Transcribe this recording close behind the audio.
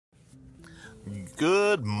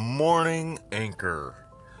Good morning, Anchor.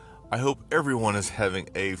 I hope everyone is having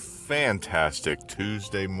a fantastic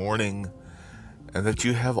Tuesday morning and that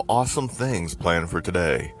you have awesome things planned for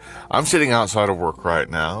today. I'm sitting outside of work right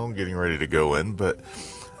now, getting ready to go in, but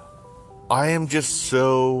I am just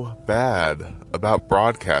so bad about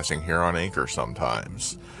broadcasting here on Anchor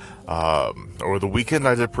sometimes. Over the weekend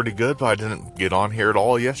I did pretty good, but I didn't get on here at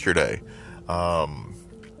all yesterday.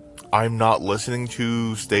 I'm not listening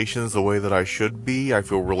to stations the way that I should be. I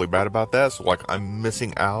feel really bad about that. So, I'm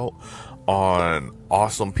missing out on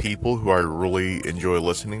awesome people who I really enjoy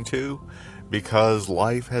listening to because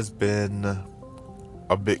life has been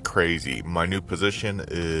a bit crazy. My new position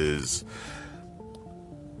is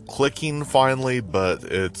clicking finally, but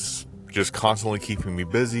it's just constantly keeping me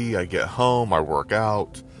busy. I get home, I work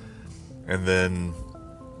out, and then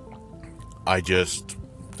I just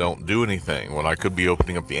don't do anything. When I could be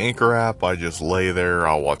opening up the Anchor app, I just lay there,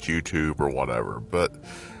 I'll watch YouTube or whatever. But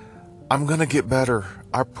I'm gonna get better.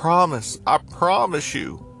 I promise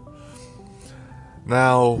you.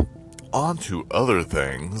 Now, on to other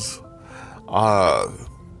things.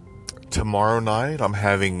 Tomorrow night, I'm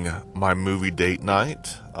having my movie date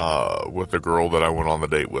night with the girl that I went on the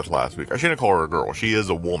date with last week. I shouldn't call her a girl. She is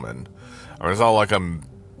a woman. I mean, it's not like I'm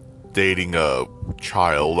dating a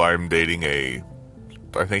child. I'm dating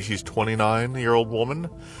I think she's 29-year-old woman,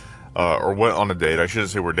 or went on a date. I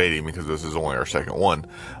shouldn't say we're dating because this is only our second one.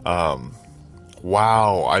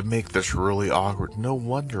 Wow, I make this really awkward. No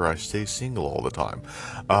wonder I stay single all the time.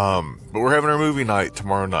 But we're having our movie night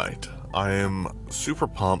tomorrow night. I am super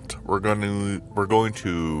pumped. We're going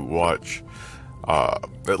to watch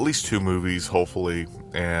at least 2 movies, hopefully,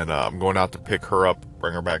 and I'm going out to pick her up,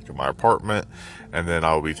 bring her back to my apartment, and then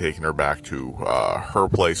I'll be taking her back to her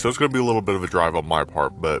place. So it's going to be a little bit of a drive on my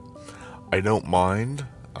part, but I don't mind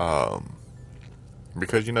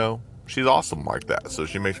because, she's awesome like that, so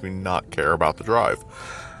she makes me not care about the drive.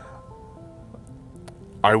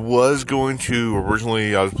 I was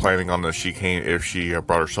planning on if she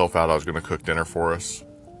brought herself out, I was going to cook dinner for us,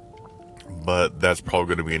 but that's probably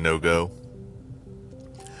going to be a no-go.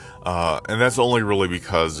 And that's only really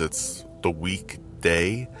because it's the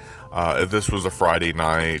weekday. If this was a Friday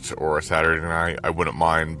night or a Saturday night, I wouldn't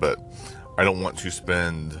mind, but I don't want to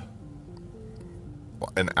spend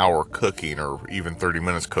an hour cooking or even 30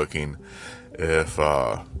 minutes cooking if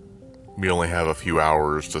we only have a few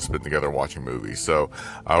hours to spend together watching movies. So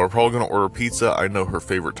we're probably going to order pizza. I know her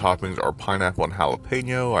favorite toppings are pineapple and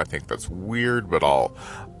jalapeno. I think that's weird, but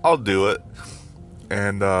I'll do it.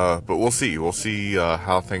 And but we'll see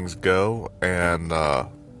how things go. And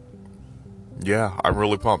yeah, I'm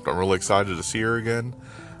really pumped. I'm really excited to see her again.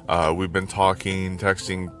 We've been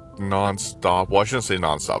texting nonstop. Well, I shouldn't say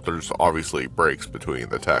nonstop. There's obviously breaks between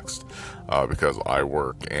the text because I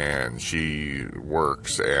work and she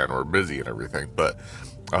works and we're busy and everything. But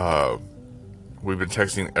we've been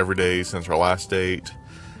texting every day since our last date,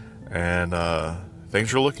 and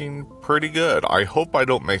things are looking pretty good. I hope I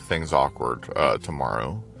don't make things awkward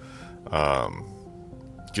tomorrow.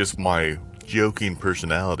 Just my joking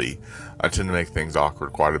personality, I tend to make things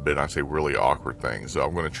awkward quite a bit. I say really awkward things. So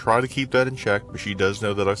I'm going to try to keep that in check, but she does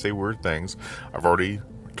know that I say weird things. I've already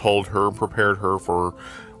told her and prepared her for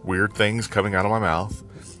weird things coming out of my mouth.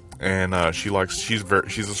 And she's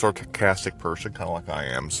a sarcastic person, kind of like I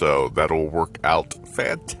am. So that'll work out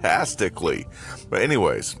fantastically. But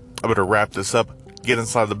anyways, I better wrap this up, get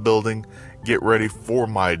inside the building, get ready for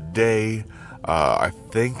my day. I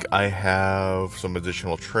think I have some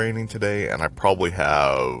additional training today, and I probably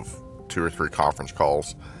have 2 or 3 conference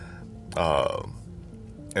calls.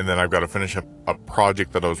 And then I've got to finish up a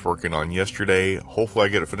project that I was working on yesterday. Hopefully I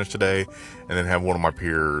get it finished today, and then have one of my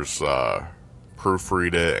peers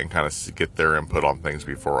proofread it and kind of get their input on things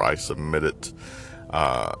before I submit it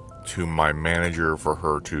to my manager for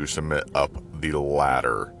her to submit up the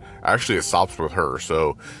ladder. Actually, it stops with her,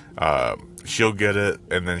 so she'll get it,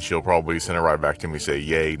 and then she'll probably send it right back to me, say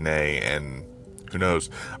yay, nay, and who knows.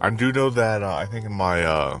 I do know that I think in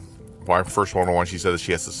my first one-on-one, she said that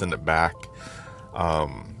she has to send it back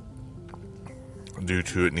due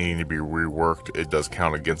to it needing to be reworked. It does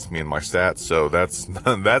count against me in my stats, so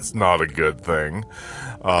that's not a good thing.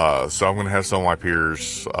 So I'm going to have some of my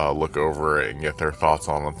peers look over it and get their thoughts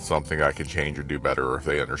on something I can change or do better, or if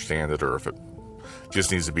they understand it, or if it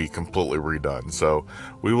just needs to be completely redone. So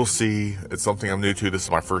we will see. It's something I'm new to. This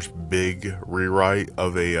is my first big rewrite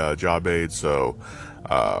of a job aid, so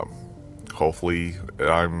hopefully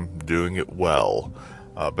I'm doing it well.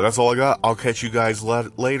 But that's all I got. I'll catch you guys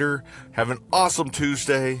later. Have an awesome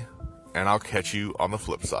Tuesday, and I'll catch you on the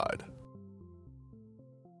flip side.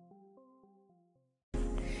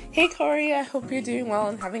 Hey Corey, I hope you're doing well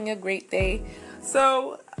and having a great day.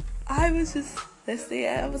 So, I was just listening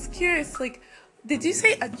and I was curious, like, did you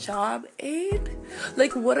say a job aid?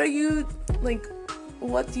 Like, like,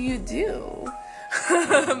 what do you do?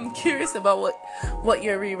 I'm curious about what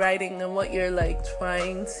you're rewriting and what you're like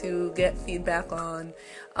trying to get feedback on.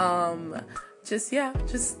 Just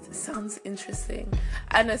sounds interesting.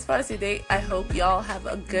 And as far as your date, I hope y'all have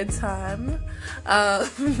a good time.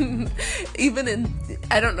 Even in,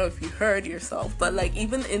 I don't know if you heard yourself, but like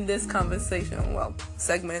even in this conversation,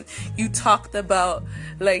 segment, you talked about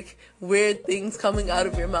like weird things coming out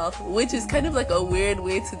of your mouth, which is kind of like a weird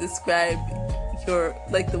way to describe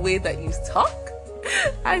the way that you talk.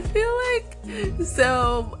 I feel like,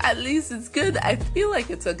 so at least it's good. I feel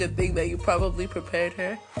like it's a good thing that you probably prepared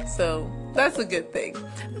her. So that's a good thing.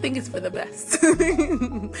 I think it's for the best.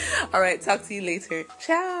 Alright, talk to you later.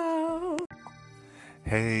 Ciao.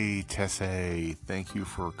 Hey, Tesse, thank you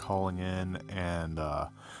for calling in, and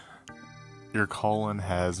your call-in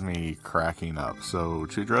has me cracking up. So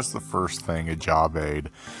to address the first thing, a job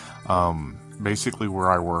aid, basically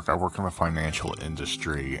where I work in the financial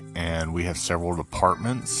industry, and we have several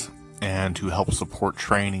departments, and to help support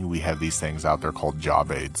training, we have these things out there called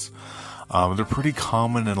job aids. They're pretty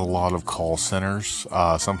common in a lot of call centers.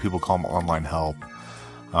 Some people call them online help.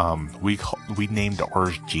 We named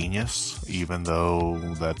ours Genius, even though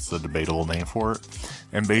that's a debatable name for it.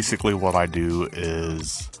 And basically what I do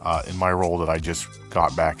is, in my role that I just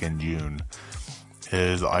got back in June,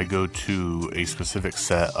 is I go to a specific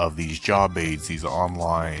set of these job aids, these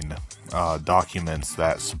online documents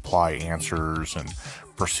that supply answers and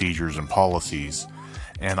procedures and policies,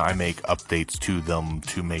 and I make updates to them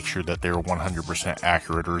to make sure that they're 100%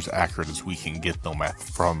 accurate, or as accurate as we can get them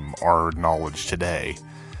from our knowledge today,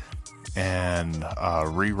 and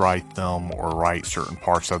rewrite them or write certain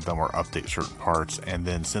parts of them or update certain parts, and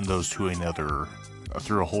then send those to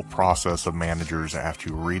through a whole process of managers that have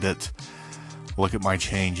to read it, look at my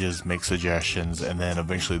changes, make suggestions, and then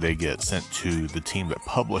eventually they get sent to the team that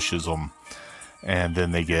publishes them, and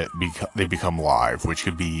then they become live, which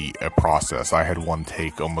could be a process. I had one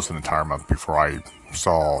take almost an entire month before I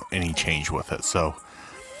saw any change with it. So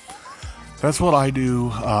that's what I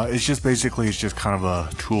do. It's just kind of a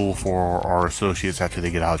tool for our associates after they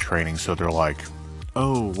get out of training. So they're like,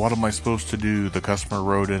 oh, what am I supposed to do? The customer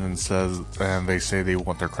wrote in and they say they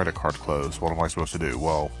want their credit card closed. What am I supposed to do?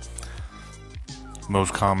 Well,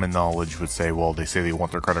 most common knowledge would say, well, they say they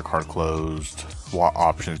want their credit card closed. What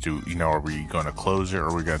options are we going to close it, or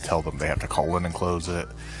are we going to tell them they have to call in and close it?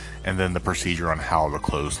 And then the procedure on how to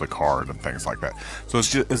close the card and things like that. So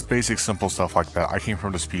it's basic, simple stuff like that. I came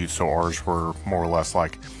from disputes, so ours were more or less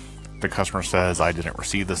like, the customer says, I didn't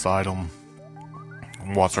receive this item.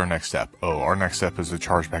 What's our next step? Oh, our next step is to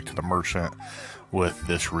charge back to the merchant with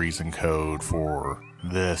this reason code for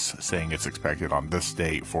this, saying it's expected on this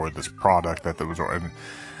date for this product that was, and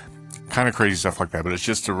kind of crazy stuff like that. But it's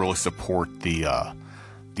just to really support the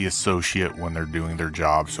associate when they're doing their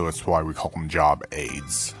job. So it's why we call them job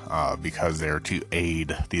aids, because they're to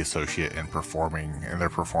aid the associate in their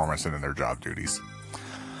performance and in their job duties.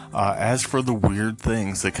 As for the weird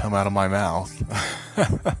things that come out of my mouth,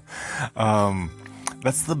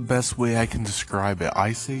 that's the best way I can describe it.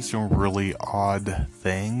 I say some really odd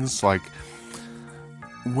things, like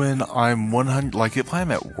when I'm 100, like if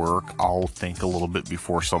I'm at work, I'll think a little bit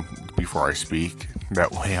before I speak.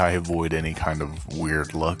 That way I avoid any kind of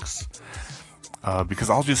weird looks.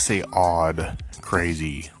 Because I'll just say odd,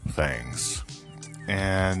 crazy things.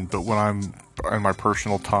 But when I'm in my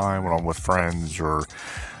personal time, when I'm with friends or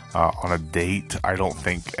on a date, I don't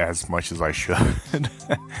think as much as I should.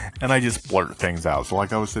 And I just blurt things out. So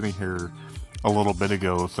like I was sitting here a little bit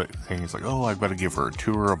ago, things like, oh, I've got to give her a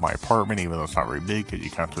tour of my apartment, even though it's not very big, because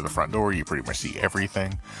you come through the front door, you pretty much see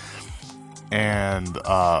everything. And,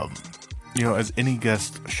 as any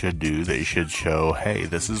guest should do, they should show, hey,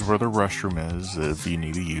 this is where the restroom is, if you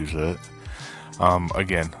need to use it.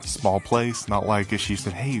 Again, small place, not like if she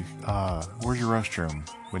said, hey, where's your restroom,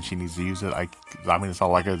 when she needs to use it. I mean, it's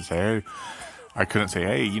not like I'd say, hey, I couldn't say,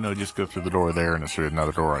 hey, just go through the door there and there's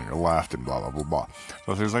another door on your left and blah, blah, blah, blah.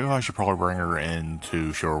 So there's like, oh, I should probably bring her in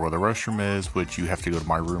to show her where the restroom is, which you have to go to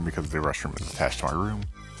my room because the restroom is attached to my room.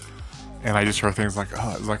 And I just heard things like,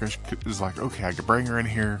 oh, it's like, okay, I could bring her in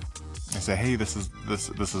here and say, hey, this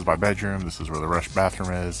is my bedroom, this is where the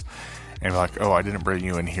bathroom is. And be like, oh, I didn't bring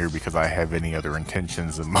you in here because I have any other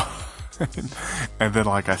intentions in mind. And then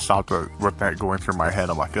like I stopped with that going through my head.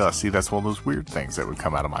 I'm like, oh, see, that's one of those weird things that would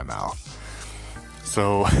come out of my mouth.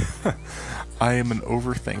 So I am an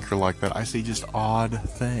overthinker like that. I say just odd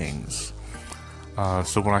things.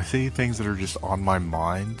 So when I say things that are just on my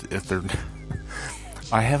mind, if they're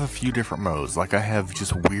I have a few different modes. Like I have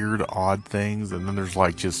just weird, odd things, and then there's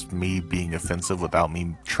like just me being offensive without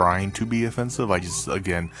me trying to be offensive. I just,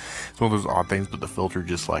 again, it's one of those odd things, but the filter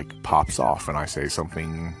just like pops off and I say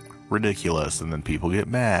something ridiculous and then people get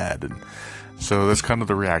mad. And so that's kind of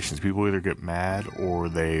the reactions. People either get mad or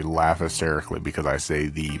they laugh hysterically because I say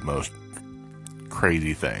the most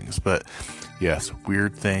crazy things. But yes,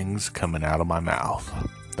 weird things coming out of my mouth.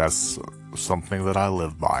 That's something that I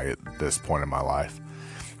live by at this point in my life.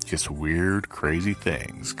 Just weird, crazy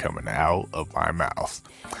things coming out of my mouth.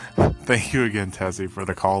 Thank you again, Tessie, for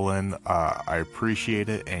the call in. I appreciate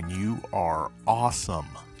it, and you are awesome.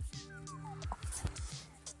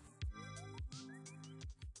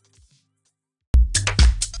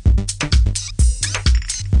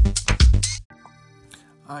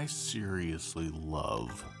 I seriously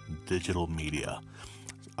love digital media.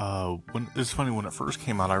 When it's funny, when it first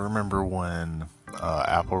came out, I remember when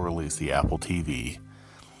Apple released the Apple TV,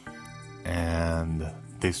 and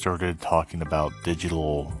they started talking about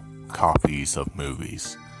digital copies of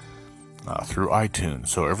movies through iTunes.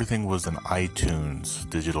 So everything was an iTunes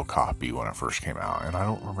digital copy when it first came out. And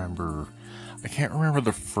I can't remember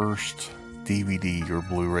the first DVD or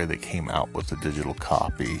Blu-ray that came out with a digital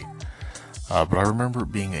copy. But I remember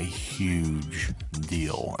it being a huge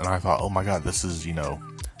deal. And I thought, oh my God, this is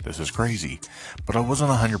crazy. But I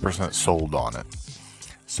wasn't 100% sold on it.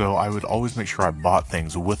 So I would always make sure I bought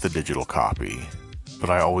things with a digital copy, but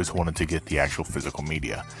I always wanted to get the actual physical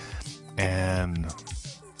media. And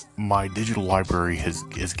my digital library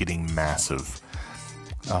is getting massive.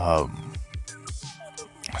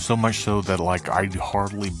 So much so that like I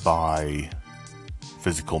hardly buy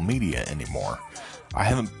physical media anymore. I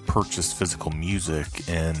haven't purchased physical music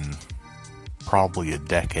in probably a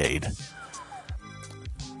decade.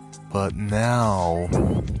 But now,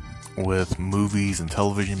 with movies and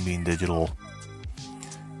television being digital,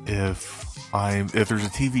 if there's a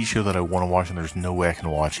TV show that I want to watch and there's no way I can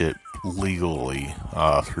watch it legally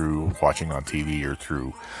through watching on TV or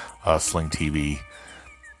through Sling TV,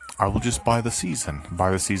 I will just buy the season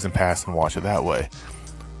pass and watch it that way.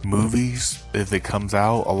 Movies, if it comes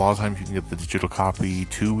out, a lot of times you can get the digital copy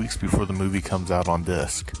 2 weeks before the movie comes out on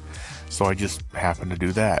disc. So I just happen to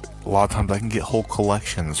do that. A lot of times I can get whole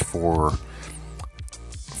collections for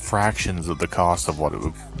fractions of the cost of what it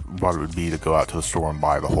would be to go out to the store and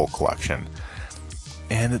buy the whole collection.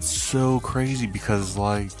 And it's so crazy because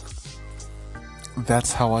like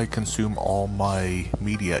that's how I consume all my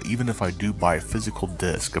media. Even if I do buy a physical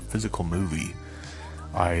disc, a physical movie,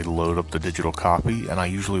 I load up the digital copy and I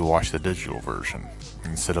usually watch the digital version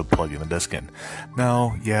instead of plugging the disc in.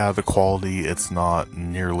 Now, yeah, the quality, it's not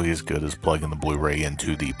nearly as good as plugging the Blu-ray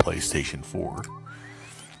into the PlayStation 4.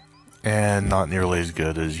 And not nearly as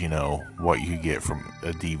good as, what you get from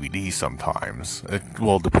a DVD sometimes.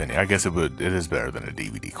 Depending. I guess it is better than a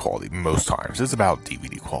DVD quality most times. It's about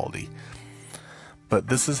DVD quality. But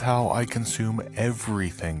this is how I consume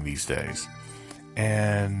everything these days.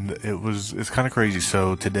 And it's kind of crazy.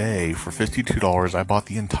 So today, for $52, I bought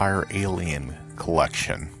the entire Alien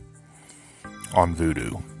collection on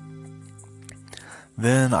Vudu.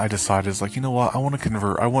 Then I decided, it's like, you know what, I want to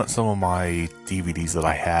convert, I want some of my DVDs that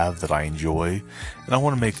I have that I enjoy, and I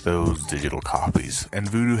want to make those digital copies. And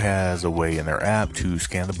Vudu has a way in their app to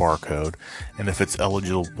scan the barcode, and if it's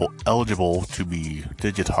eligible to be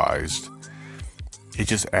digitized, it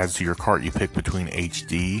just adds to your cart. You pick between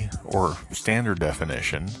HD or standard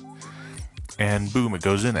definition, and boom, it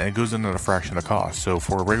goes in, and it goes in at a fraction of the cost. So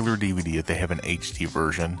for a regular DVD, if they have an HD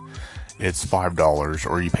version, it's $5,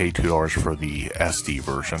 or you pay $2 for the SD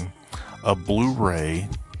version. A Blu-ray,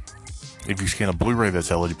 if you scan a Blu-ray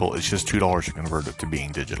that's eligible, it's just $2 to convert it to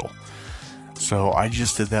being digital. So I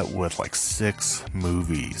just did that with like 6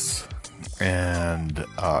 movies. And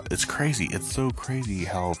it's crazy. It's so crazy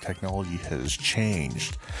how technology has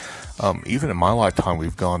changed. Even in my lifetime,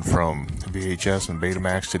 we've gone from VHS and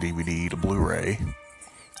Betamax to DVD to Blu-ray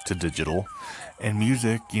to digital. And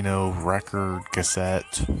music, record,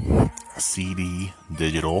 cassette, CD,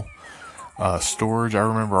 digital. Storage, I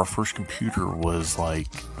remember our first computer was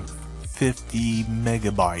like 50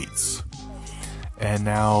 megabytes. And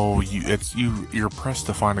now you're pressed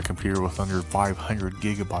to find a computer with under 500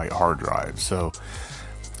 gigabyte hard drive. So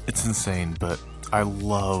it's insane, but I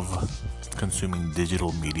love consuming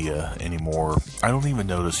digital media anymore. I don't even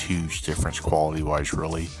notice huge difference quality-wise,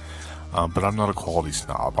 really. But I'm not a quality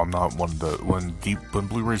snob. I'm not one of the... When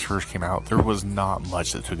Blu-rays first came out, there was not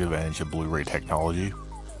much that took advantage of Blu-ray technology.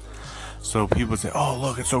 So people would say, oh,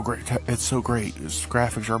 look, it's so great. It's so great. Its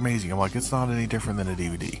graphics are amazing. I'm like, it's not any different than a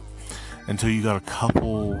DVD. until you got a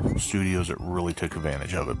couple studios that really took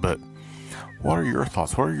advantage of it. But what are your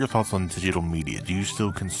thoughts? What are your thoughts on digital media? Do you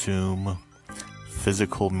still consume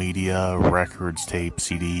physical media, records, tapes,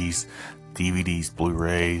 CDs, DVDs,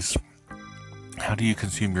 Blu-rays? How do you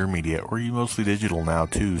consume your media? Or are you mostly digital now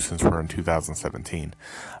too, since we're in 2017?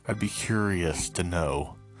 I'd be curious to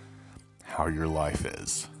know how your life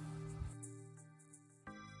is.